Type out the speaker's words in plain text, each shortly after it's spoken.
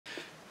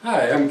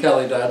Hi, I'm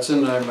Kelly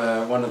Dodson.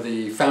 I'm one of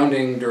the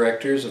founding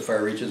directors of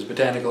Far Reaches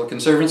Botanical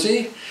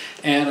Conservancy,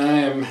 and I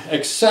am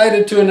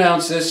excited to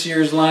announce this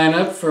year's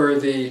lineup for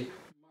the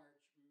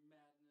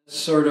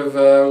sort of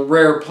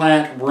rare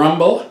plant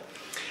rumble.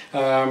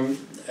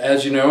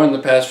 As you know, in the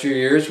past few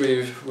years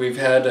we've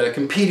had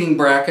competing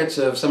brackets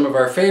of some of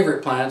our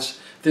favorite plants.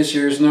 This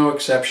year's no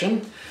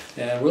exception,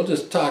 and we'll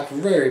just talk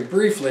very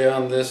briefly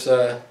on this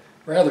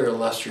rather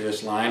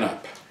illustrious lineup.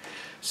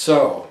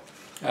 So,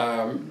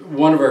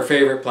 one of our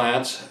favorite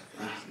plants,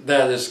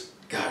 that is,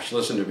 gosh,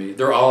 listen to me,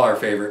 they're all our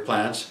favorite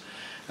plants.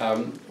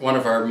 One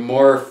of our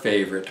more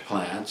favorite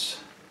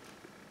plants,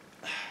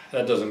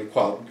 that doesn't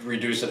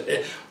reduce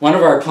it. One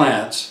of our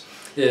plants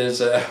is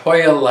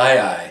Hoya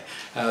lii.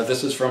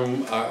 This is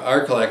from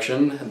our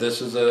collection. This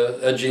is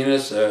a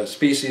genus, a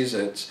species.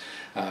 It's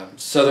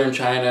southern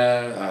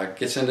China,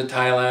 gets into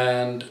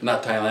Thailand,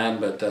 not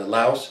Thailand, but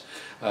Laos.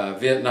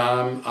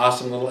 Vietnam,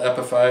 awesome little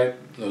epiphyte,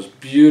 those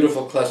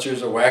beautiful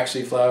clusters of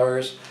waxy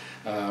flowers.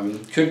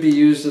 Could be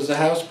used as a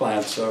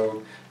houseplant,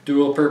 so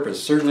dual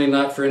purpose. Certainly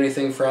not for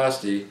anything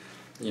frosty.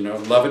 You know,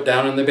 love it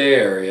down in the Bay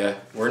Area.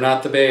 We're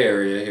not the Bay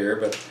Area here,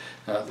 but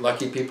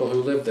lucky people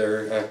who live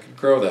there could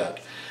grow that.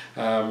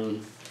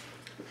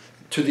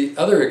 To the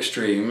other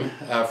extreme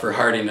for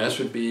hardiness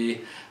would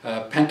be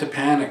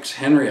Pentapanax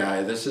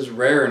henryi. This is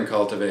rare in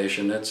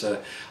cultivation. It's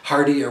a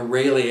hardy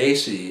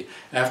Araliaceae.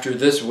 After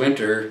this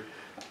winter,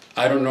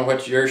 I don't know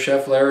what your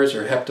Schefflers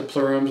or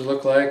Heptaplerums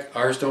look like.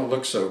 Ours don't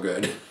look so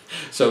good.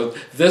 So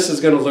this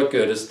is going to look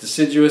good. It's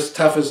deciduous,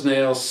 tough as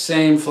nails,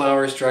 same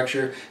flower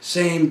structure,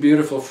 same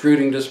beautiful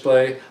fruiting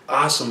display,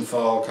 awesome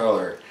fall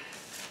color.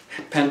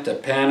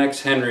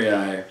 Pentapanax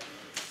henryi.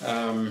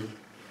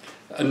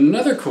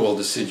 Another cool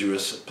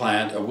deciduous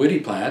plant, a woody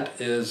plant,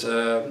 is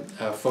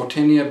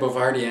Photinia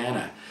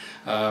bovardiana.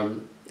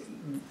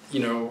 You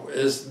know,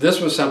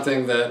 this was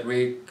something that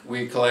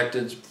we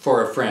collected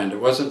for a friend. It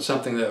wasn't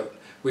something that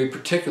we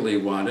particularly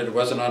wanted. It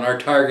wasn't on our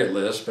target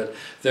list, but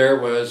there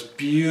was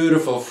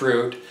beautiful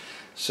fruit.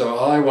 So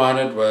all I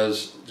wanted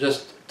was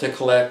just to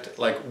collect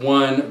like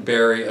one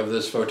berry of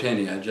this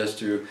Photinia, just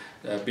to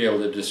be able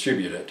to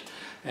distribute it.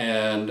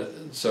 And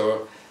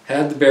so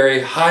had the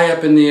berry high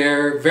up in the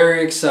air,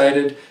 very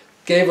excited,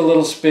 gave a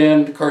little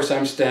spin. Of course,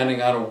 I'm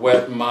standing on a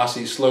wet,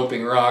 mossy,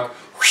 sloping rock.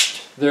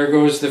 Whoosh, there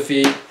goes the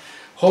feet,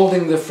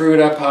 holding the fruit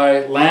up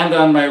high, land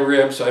on my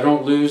rib so I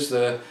don't lose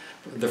the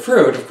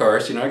fruit, of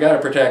course. You know, I got to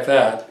protect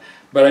that.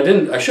 But I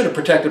didn't. I should have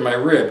protected my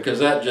rib because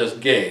that just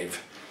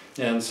gave.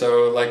 And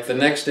so, like the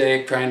next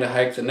day, trying to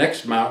hike the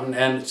next mountain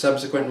and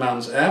subsequent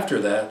mountains after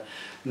that,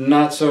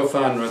 not so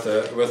fun with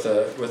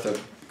a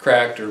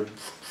cracked or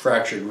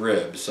fractured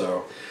rib.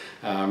 So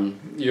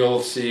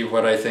you'll see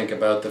what I think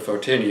about the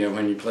Photinia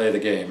when you play the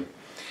game.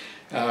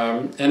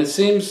 And it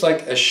seems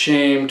like a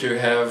shame to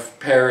have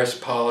Paris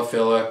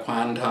polyphylla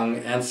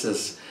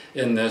quantungensis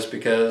in this,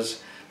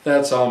 because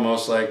that's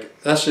almost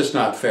like, that's just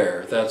not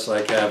fair. That's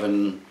like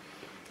having,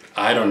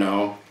 I don't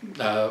know,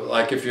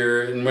 like if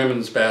you're in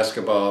women's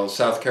basketball,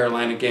 South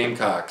Carolina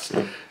Gamecocks.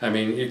 I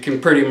mean, you can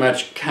pretty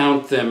much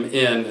count them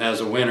in as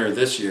a winner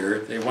this year.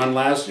 They won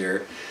last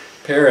year.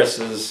 Paris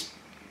is,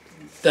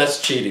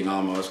 that's cheating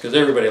almost, because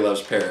everybody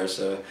loves Paris.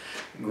 A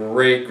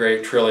great,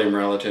 great Trillium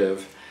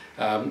relative.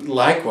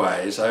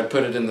 Likewise, I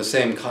put it in the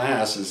same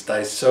class as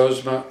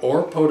Dysosma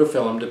or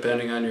Podophyllum,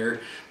 depending on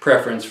your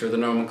preference for the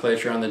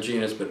nomenclature on the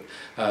genus, but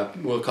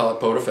we'll call it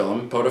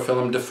Podophyllum,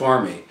 Podophyllum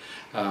deforme.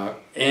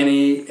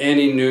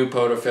 Any new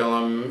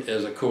Podophyllum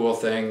is a cool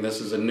thing.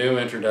 This is a new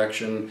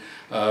introduction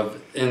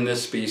in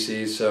this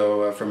species,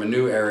 so from a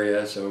new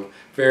area, so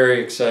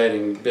very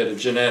exciting bit of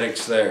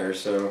genetics there.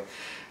 So,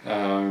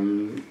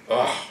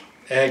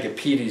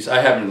 Agapetes,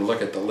 I haven't even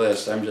looked at the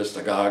list, I'm just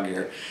agog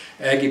here.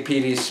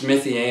 Agapetes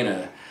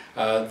smithiana.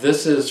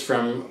 This is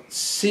from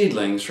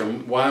seedlings,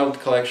 from wild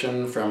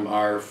collection from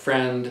our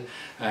friend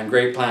and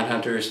great plant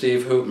hunter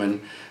Steve Hoopman.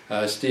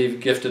 Steve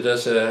gifted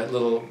us a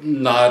little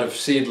knot of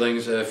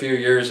seedlings a few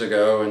years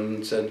ago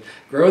and said,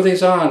 grow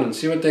these on and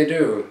see what they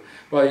do.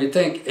 Well, you'd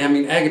think, I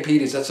mean,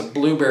 Agapetes, that's a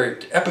blueberry,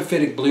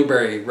 epiphytic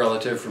blueberry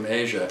relative from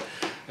Asia.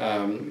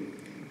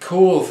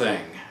 Cool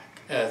thing.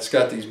 It's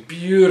got these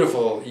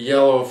beautiful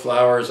yellow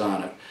flowers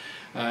on it.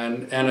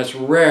 And it's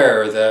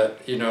rare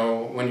that, you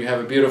know, when you have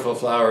a beautiful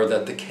flower,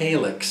 that the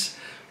calyx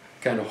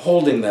kind of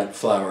holding that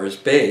flower's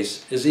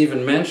base is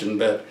even mentioned.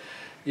 But,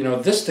 you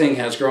know, this thing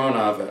has grown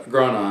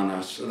on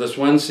us. This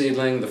one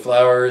seedling, the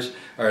flowers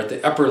are at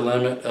the upper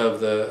limit of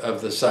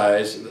the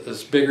size.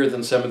 It's bigger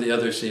than some of the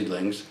other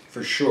seedlings,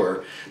 for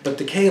sure. But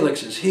the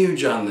calyx is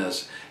huge on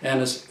this.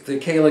 And the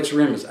calyx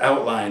rim is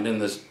outlined in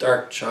this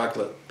dark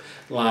chocolate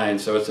line.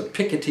 So it's a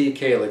Picotee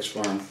calyx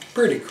form.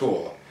 Pretty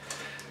cool.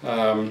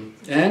 And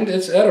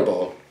it's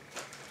edible,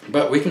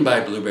 but we can buy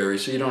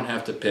blueberries, so you don't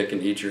have to pick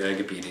and eat your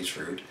Agapetes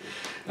fruit.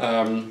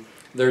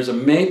 There's a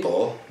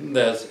maple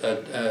that's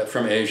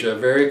from Asia,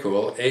 very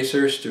cool,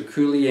 Acer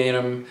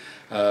stuculianum,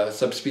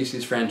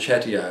 subspecies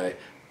franchettii.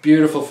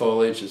 beautiful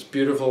foliage. It's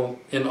beautiful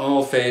in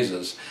all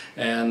phases.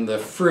 And the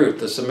fruit,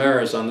 the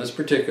samaras on this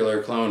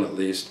particular clone at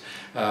least,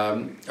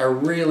 are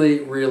really,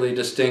 really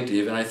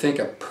distinctive. And I think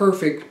a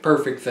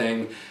perfect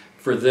thing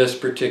for this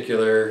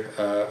particular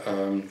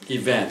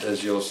event,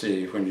 as you'll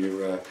see when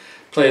you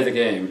play the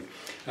game.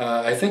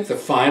 I think the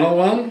final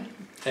one,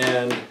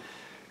 and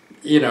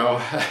you know,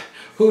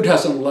 who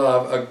doesn't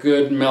love a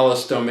good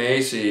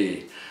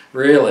Melastomaceae?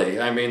 Really,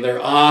 I mean,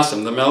 they're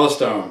awesome, the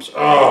melastomes.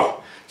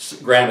 Oh,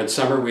 granted,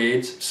 some are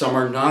weeds, some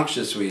are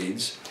noxious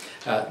weeds.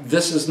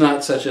 This is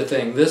not such a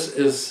thing. This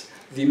is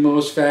the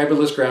most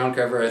fabulous ground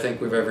cover I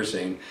think we've ever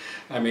seen.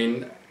 I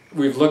mean,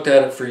 we've looked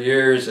at it for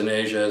years in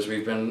Asia as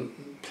we've been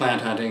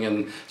plant hunting,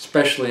 and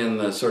especially in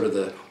the sort of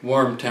the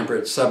warm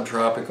temperate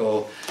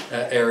subtropical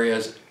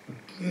areas.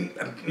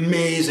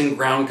 Amazing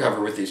ground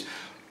cover with these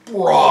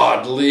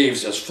broad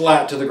leaves just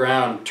flat to the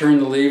ground. Turn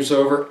the leaves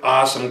over,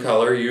 awesome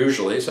color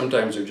usually,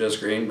 sometimes they're just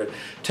green, but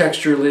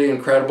texturally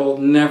incredible.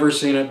 Never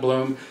seen it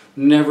bloom,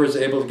 never was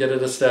able to get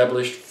it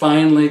established.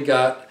 Finally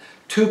got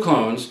two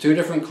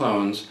different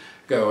clones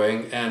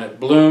going, and it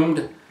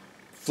bloomed.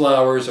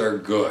 Flowers are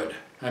good,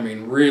 I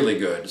mean really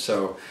good.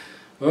 So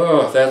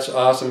oh, that's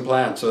awesome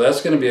plant. So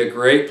that's going to be a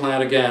great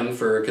plant again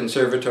for a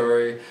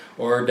conservatory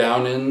or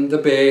down in the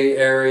Bay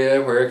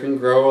Area where it can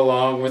grow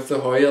along with the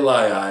Hoya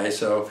Lii.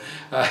 So,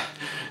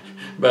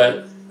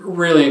 but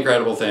really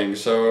incredible thing.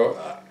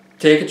 So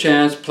take a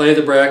chance, play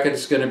the bracket.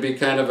 It's going to be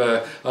kind of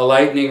a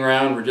lightning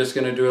round. We're just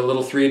going to do a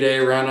little 3-day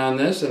run on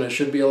this, and it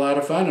should be a lot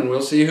of fun, and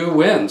we'll see who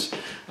wins.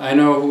 I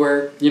know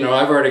where, you know,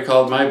 I've already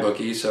called my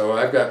bookie, so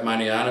I've got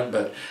money on it,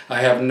 but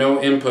I have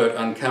no input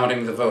on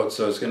counting the votes,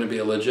 so it's going to be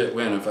a legit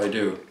win if I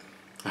do.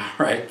 All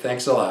right,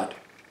 thanks a lot.